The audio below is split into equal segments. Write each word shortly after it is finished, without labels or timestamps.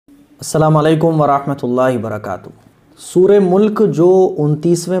अस्सलामुअलैकुम वरहमतुल्लाहि वबरकातुहू। सूरह मुल्क जो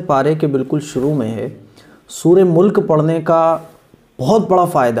 29वें पारे के बिल्कुल शुरू में है, सूरह मुल्क पढ़ने का बहुत बड़ा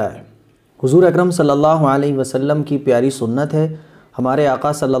फ़ायदा है। हुज़ूर अकरम सल्लल्लाहु अलैहि वसल्लम की प्यारी सुन्नत है। हमारे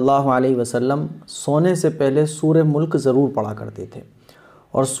आका सल्लल्लाहु अलैहि वसल्लम सोने से पहले सूरह मुल्क ज़रूर पढ़ा करते थे।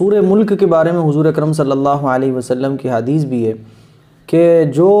 और सूरह मुल्क के बारे में हुज़ूर अकरम सल्लल्लाहु अलैहि वसल्लम की हदीस भी है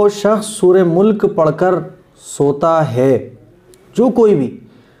कि जो शख्स सूरह मुल्क पढ़कर सोता है, जो कोई भी,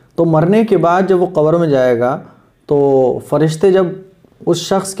 तो मरने के बाद जब वो कब्र में जाएगा तो फ़रिश्ते जब उस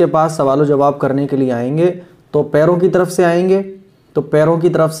शख्स के पास सवाल जवाब करने के लिए आएंगे तो पैरों की तरफ से आएंगे, तो पैरों की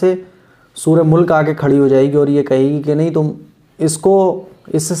तरफ से सूरह मुल्क आके खड़ी हो जाएगी और ये कहेगी कि नहीं, तुम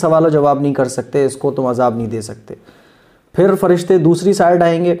इससे सवाल जवाब नहीं कर सकते, इसको तुम अजाब नहीं दे सकते। फिर फ़रिश्ते दूसरी साइड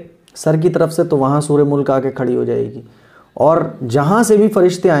आएंगे सर की तरफ से, तो वहाँ सूरह मुल्क आके खड़ी हो जाएगी। और जहाँ से भी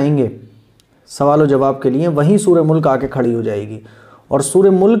फ़रिश्ते आएंगे सवाल जवाब के लिए, वहीं सूरह मुल्क आके खड़ी हो जाएगी। और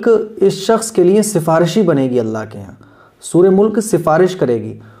सूरह मुल्क इस शख्स के लिए सिफारिशी बनेगी अल्लाह के यहाँ। सूरह मुल्क सिफारिश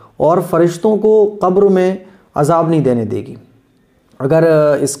करेगी और फ़रिश्तों को कब्र में अजाब नहीं देने देगी।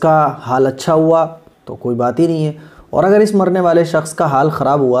 अगर इसका हाल अच्छा हुआ तो कोई बात ही नहीं है, और अगर इस मरने वाले शख्स का हाल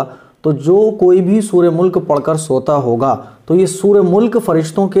ख़राब हुआ तो जो कोई भी सूरह मुल्क पढ़कर सोता होगा तो ये सूरह मुल्क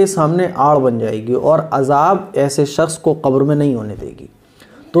फ़रिश्तों के सामने आड़ बन जाएगी और अजाब ऐसे शख्स को कब्र में नहीं होने देगी।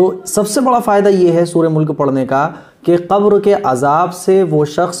 तो सबसे बड़ा फ़ायदा ये है सूरह मुल्क पढ़ने का कि कब्र के अजाब से वो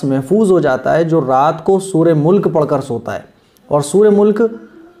शख्स महफूज हो जाता है जो रात को सूरह मुल्क पढ़कर सोता है। और सूरह मुल्क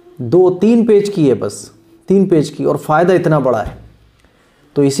 2-3 पेज की है, बस 3 पेज की, और फ़ायदा इतना बड़ा है।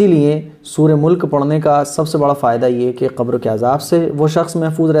 तो इसीलिए सूरह मुल्क पढ़ने का सबसे बड़ा फ़ायदा ये है कि कब्र के अजाब से वो शख्स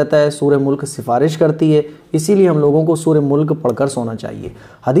महफूज रहता है। सूरह मुल्क सिफारिश करती है, इसीलिए हम लोगों को सूरह मुल्क पढ़कर सोना चाहिए।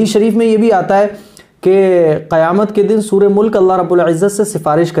 हदीस शरीफ में ये भी आता है कि क़यामत के दिन सूरह मुल्क अल्लाह रब्बुल इज़्ज़त से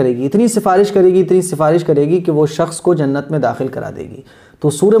सिफारिश करेगी, इतनी सिफारिश करेगी कि वो शख्स को जन्नत में दाखिल करा देगी। तो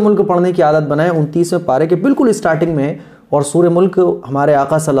सूरह मुल्क पढ़ने की आदत बनाएं। 29वें पारे के बिल्कुल स्टार्टिंग में है, और सूरह मुल्क हमारे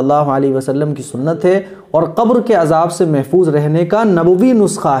आका सल्लल्लाहु अलैहि वसल्लम की सुन्नत है और कब्र के अजाब से महफूज रहने का नबवी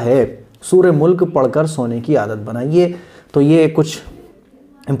नुस्खा है। सूरह मुल्क पढ़कर सोने की आदत बनाइए। तो ये कुछ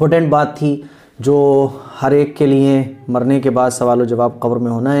इम्पोर्टेंट बात थी जो हर एक के लिए मरने के बाद सवाल जवाब कब्र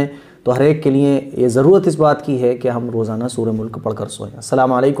में होना है, तो हर एक के लिए ये ज़रूरत इस बात की है कि हम रोज़ाना सूरह मुल्क पढ़कर सोएं।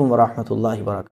 अस्सलामु अलैकुम वरहमतुल्लाहि वबरकातुहू।